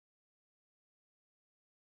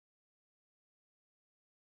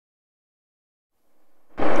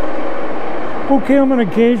Okay, I'm going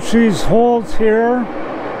to gauge these holes here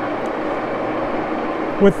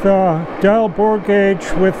with the Dowel bore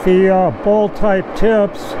gauge with the ball type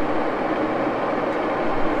tips.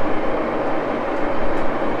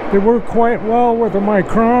 They work quite well with a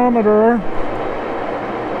micrometer.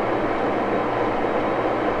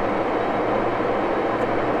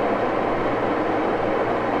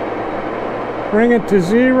 Bring it to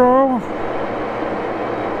 0.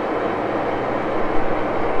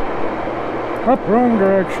 Up, wrong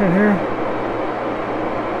direction here.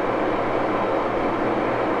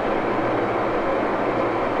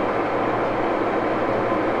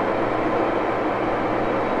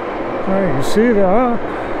 Right, you see that?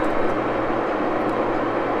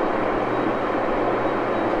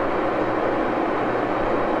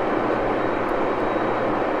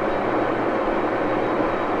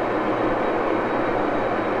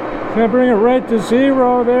 Can I bring it right to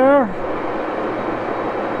 0 there?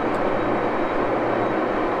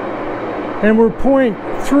 And we're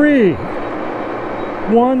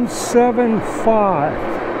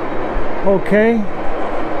 0.3175. Okay.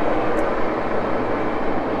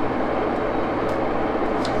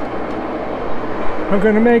 I'm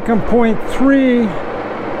going to make them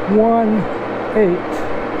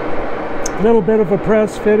 0.318. A little bit of a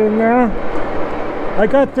press fit in there. I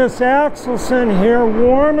got this Axelson here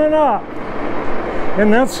warming up.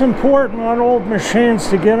 And that's important on old machines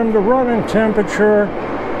to get them to running temperature.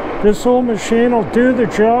 This old machine will do the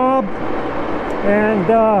job, and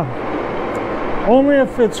only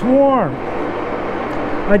if it's warm.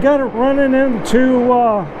 I got it running in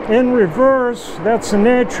reverse. That's the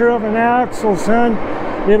nature of an Axelson.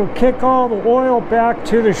 It'll kick all the oil back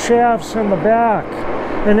to the shafts in the back.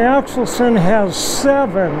 An Axelson has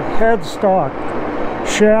 7 headstock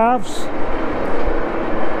shafts,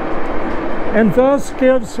 and thus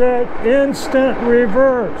gives it instant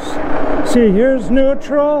reverse. See, here's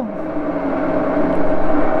neutral,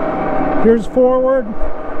 here's forward.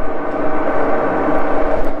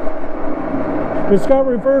 It's got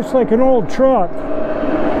reverse like an old truck.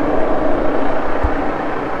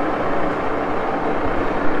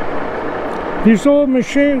 These old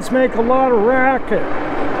machines make a lot of racket,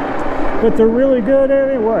 but they're really good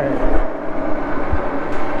anyway.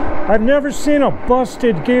 I've never seen a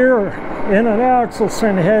busted gear in an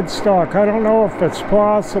Axelson headstock. I don't know if it's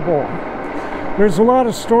possible. There's a lot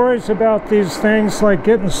of stories about these things, like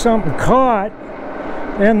getting something caught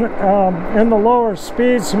in the lower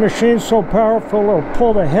speeds. The machine's so powerful it'll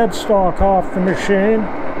pull the headstock off the machine.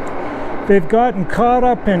 They've gotten caught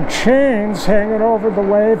up in chains hanging over the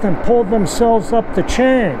lathe and pulled themselves up the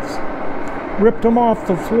chains, ripped them off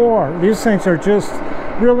the floor. These things are just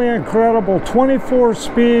really incredible. 24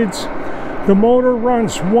 speeds. The motor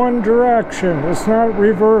runs one direction. It's not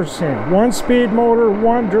reversing. 1-speed motor,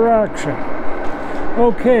 one direction.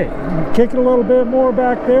 Okay, kick it a little bit more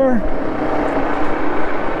back there.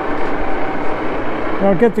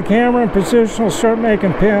 I'll get the camera in position. I'll start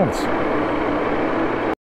making pins.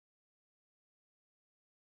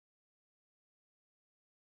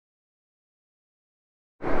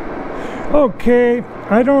 Okay,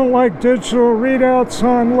 I don't like digital readouts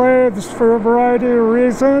on lathes for a variety of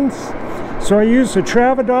reasons. So I use a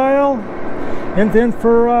Dowel, and then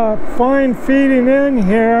for fine feeding in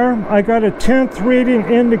here, I got a 10th reading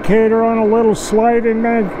indicator on a little sliding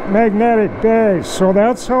magnetic base. So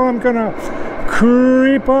that's how I'm going to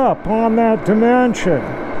creep up on that dimension.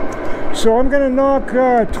 So I'm going to knock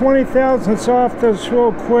 20 thousandths off this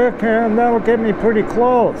real quick, and that'll get me pretty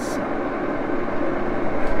close.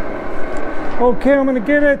 Okay, I'm going to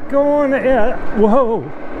get it going. Whoa,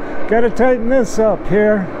 got to tighten this up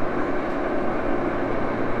here.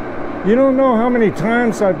 You don't know how many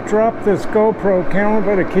times I've dropped this GoPro camera,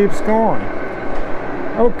 but it keeps going.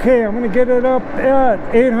 Okay, I'm going to get it up at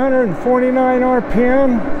 849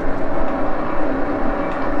 RPM.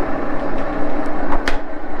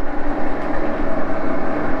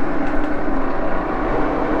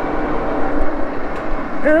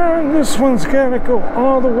 And this one's got to go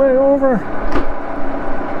all the way over.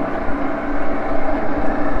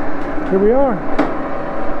 Here we are.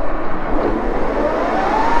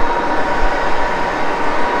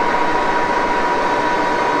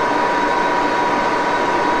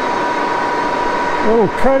 Little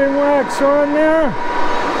cutting wax on there.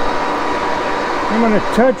 I'm going to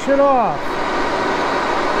touch it off.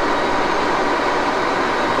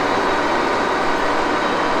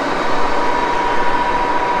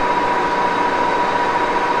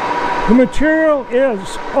 The material is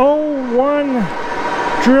 01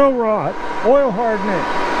 drill rod, oil hardening.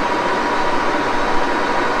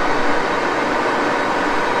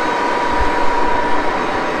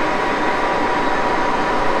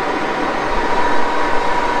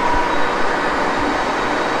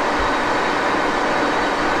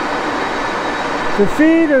 The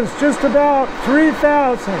feed is just about 3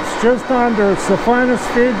 thousandths, just under. It's the finest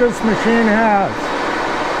feed this machine has.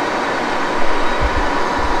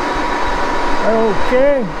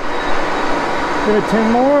 Okay, give it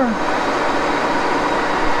 10 more.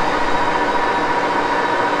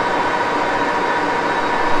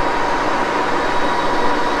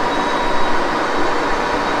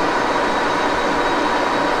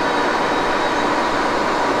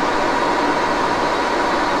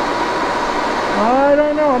 I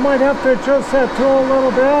don't know, I might have to adjust that tool a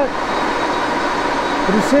little bit,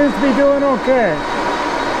 but it seems to be doing okay.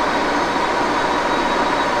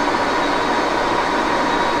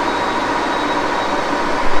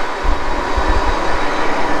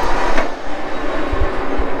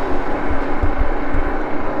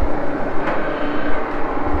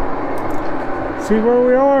 See where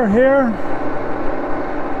we are here.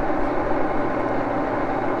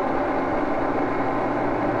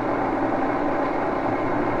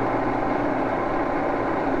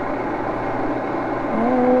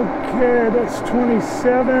 Okay, that's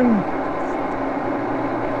 27.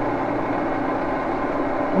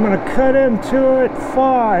 I'm going to cut into it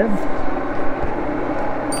 5.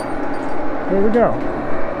 Here we go.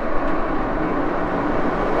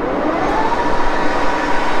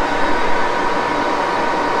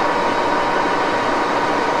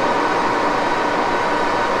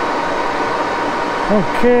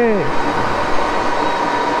 Okay,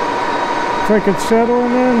 if I could settle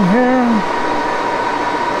them in here.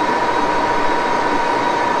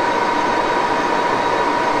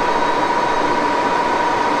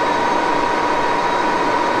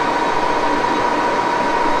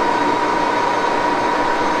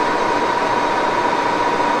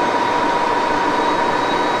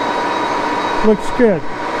 Looks good.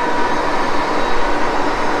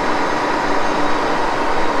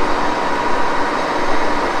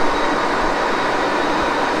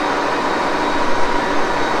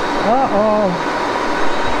 Uh-oh.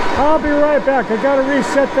 I'll be right back. I gotta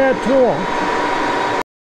reset that tool.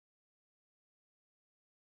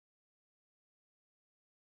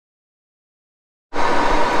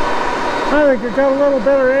 I think I got a little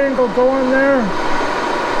better angle going there.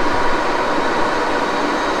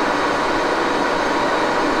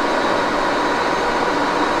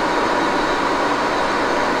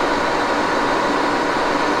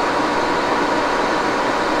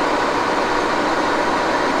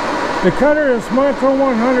 The cutter is Micro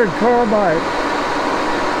 100 Carbide.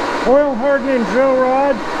 Oil hardening drill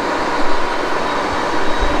rod.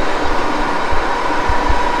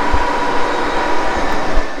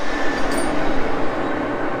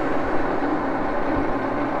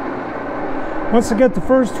 Once I get the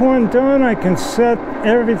first one done, I can set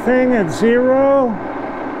everything at 0.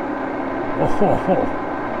 Oh.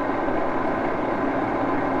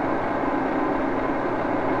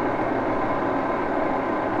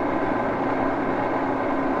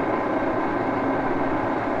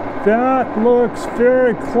 That looks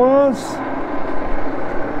very close.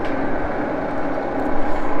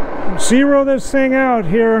 Zero this thing out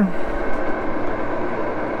here.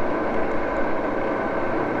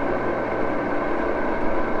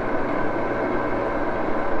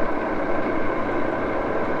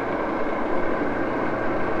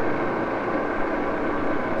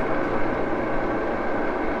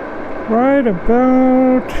 Right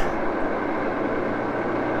about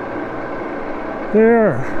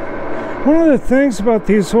there. One of the things about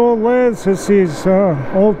these old lathes is these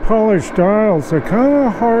old polished dials. They're kind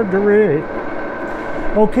of hard to read.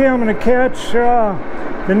 Okay, I'm going to catch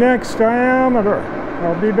the next diameter.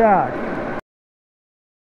 I'll be back.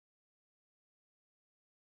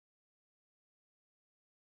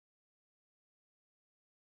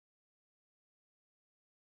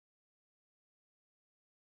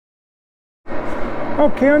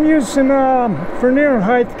 Okay, I'm using a vernier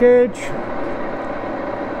height gauge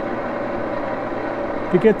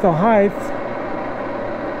to get the height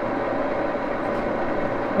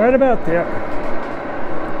right about there.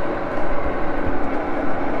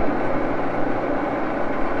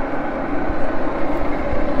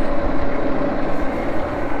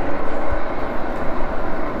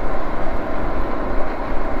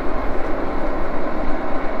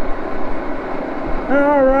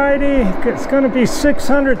 Alrighty, it's going to be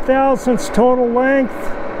 600 thousandths total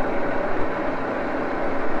length.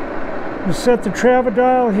 You set the travel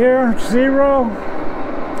dial here, 0.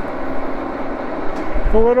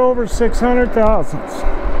 Pull it over 600 thousandths.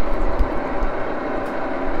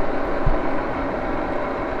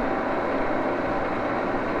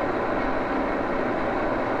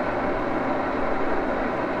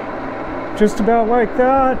 Just about like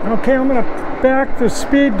that. Okay, I'm going to back the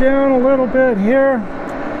speed down a little bit here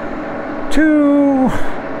to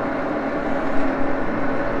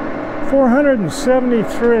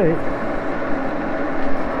 473.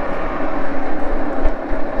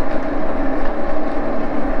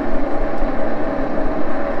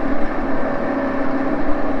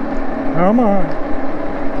 Come on.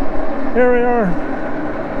 Here we are.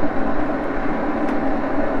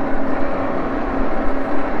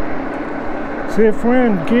 See if we're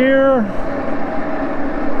in gear.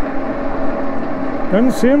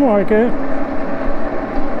 Doesn't seem like it.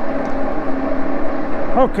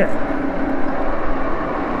 Okay.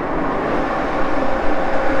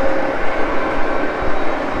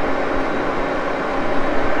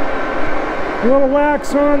 A little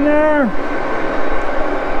wax on there.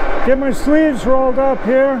 Get my sleeves rolled up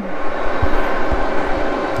here.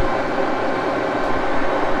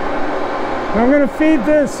 I'm going to feed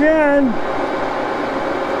this in.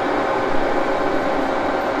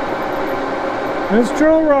 This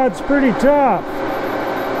drill rod's pretty tough.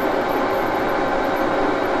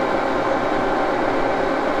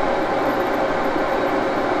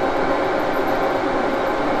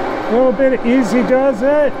 A little bit of easy does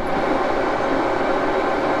it.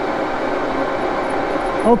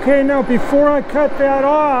 Okay, now before I cut that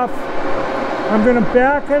off, I'm going to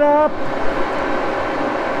back it up,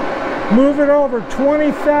 move it over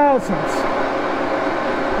 20 thousandths,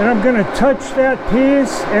 and I'm going to touch that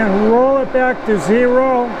piece and roll it back to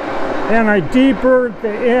 0, and I deburred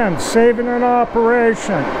the end, saving an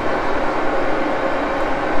operation.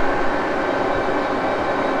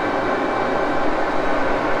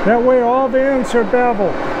 That way all the ends are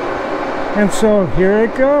beveled. And so here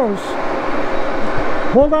it goes.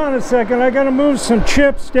 Hold on a second, I gotta move some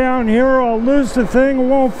chips down here or I'll lose the thing and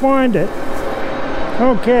won't find it.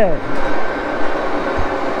 Okay.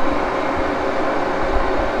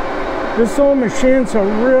 This old machine's a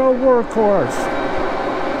real workhorse.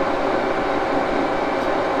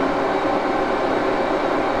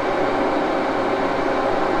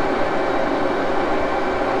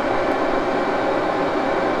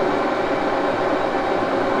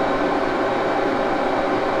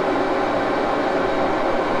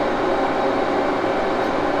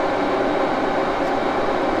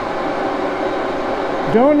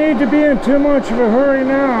 Don't need to be in too much of a hurry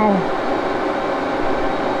now.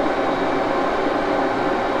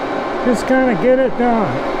 Just kind of get it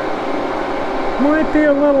done. Might be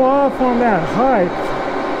a little off on that height.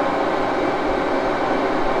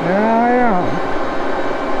 Yeah, I am.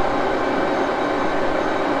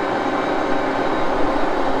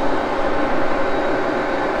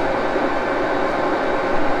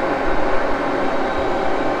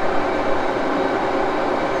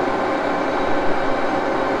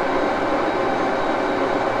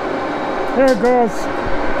 There it goes.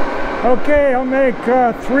 Okay, I'll make 2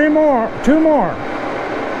 more.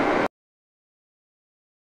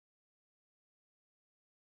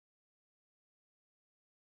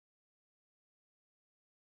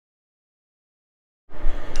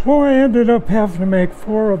 Well, I ended up having to make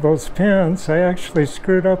 4 of those pins. I actually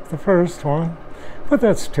screwed up the first one, but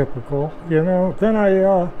that's typical, you know. Then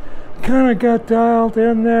I kind of got dialed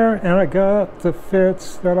in there and I got the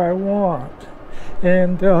fits that I want.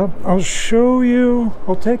 And I'll show you,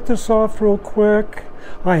 I'll take this off real quick.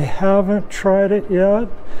 I haven't tried it yet.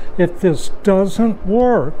 If this doesn't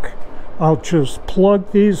work, I'll just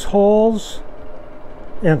plug these holes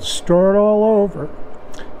and start all over.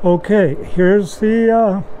 Okay, here's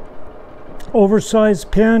the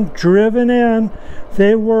oversized pin driven in.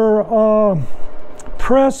 They were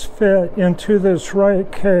press fit into this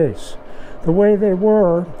right case, the way they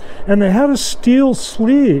were. And they had a steel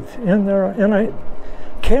sleeve in there, and I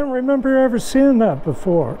can't remember ever seeing that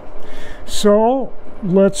before. So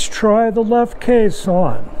let's try the left case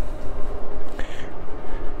on.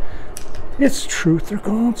 It's truth or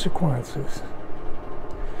consequences.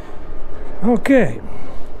 Okay.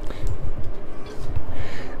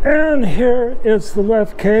 And here is the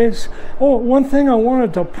left case. Oh, one thing I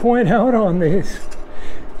wanted to point out on these.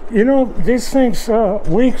 You know, these things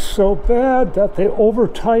leak so bad that they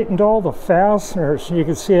over-tightened all the fasteners. You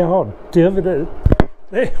can see how divoted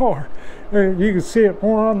they are. You can see it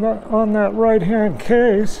more on that right-hand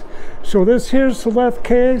case. So here's the left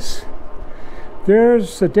case.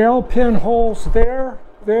 There's the dowel pin holes there,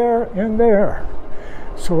 there, and there.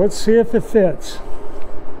 So let's see if it fits.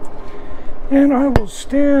 And I will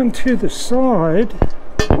stand to the side.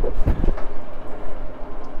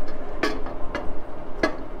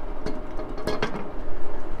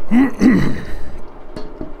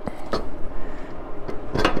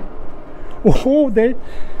 Oh, it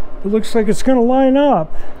looks like it's going to line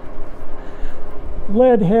up.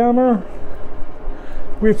 lead hammer,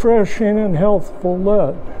 refreshing and healthful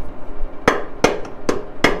lead.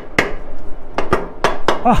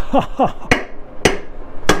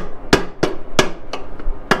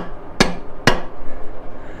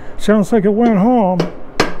 Sounds like it went home.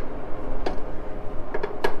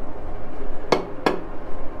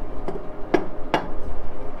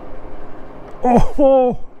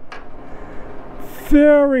 Oh,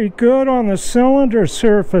 very good on the cylinder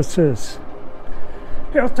surfaces.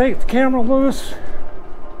 Here, I'll take the camera loose.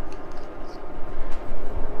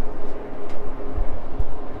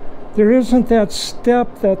 There isn't that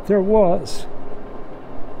step that there was.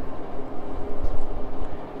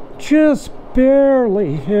 Just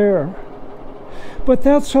barely here. But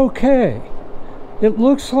that's okay. It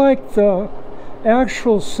looks like the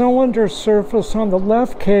actual cylinder surface on the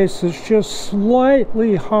left case is just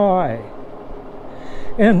slightly high.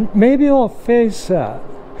 And maybe I'll face that.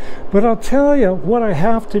 But I'll tell you what I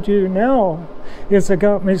have to do now is I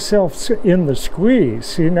got myself in the squeeze.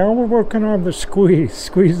 See, now we're working on the squeeze,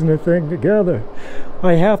 squeezing the thing together.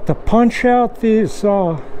 I have to punch out these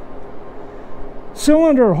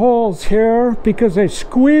cylinder holes here because I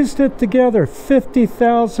squeezed it together 50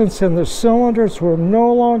 thousandths and the cylinders will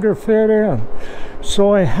no longer fit in.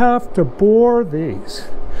 So I have to bore these.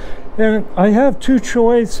 And I have two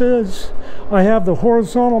choices. I have the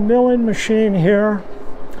horizontal milling machine here,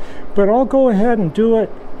 but I'll go ahead and do it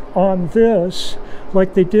on this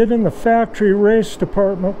like they did in the factory race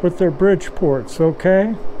department with their Bridgeports,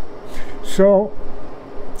 okay? So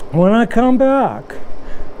when I come back,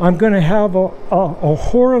 I'm going to have a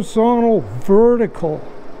horizontal vertical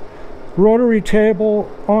rotary table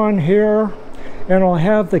on here, and I'll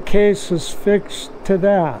have the cases fixed to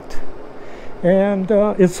that. And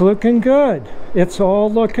it's looking good. It's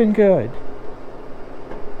all looking good.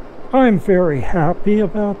 I'm very happy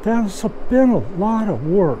about that. It's been a lot of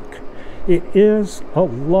work. It is a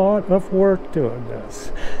lot of work doing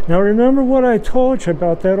this. Now remember what I told you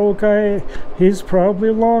about that old guy, he's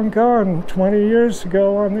probably long gone 20 years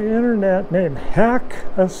ago on the internet, named Hack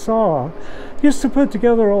a Saw. He used to put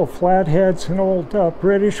together old flatheads and old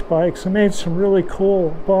British bikes and made some really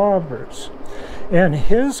cool bobbers. And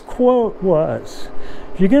his quote was,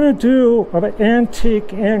 if you're going to do an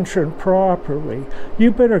antique engine properly,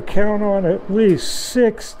 you better count on at least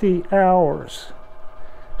 60 hours.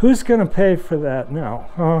 Who's going to pay for that now,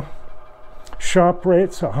 huh? Shop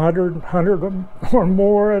rates 100 or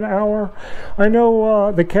more an hour. I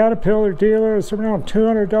know the Caterpillar dealer is around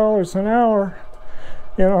 $200 an hour,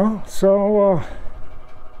 you know, so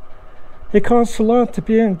it costs a lot to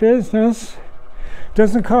be in business.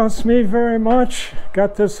 Doesn't cost me very much.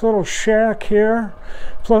 Got this little shack here.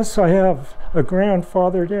 Plus I have a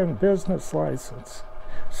grandfathered in business license.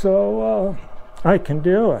 So I can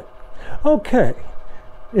do it. Okay.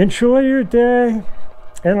 Enjoy your day.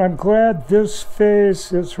 And I'm glad this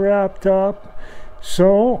phase is wrapped up.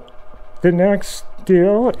 So the next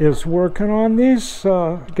deal is working on these,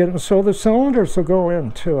 getting so the cylinders will go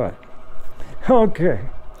into it. Okay.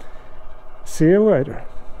 See you later.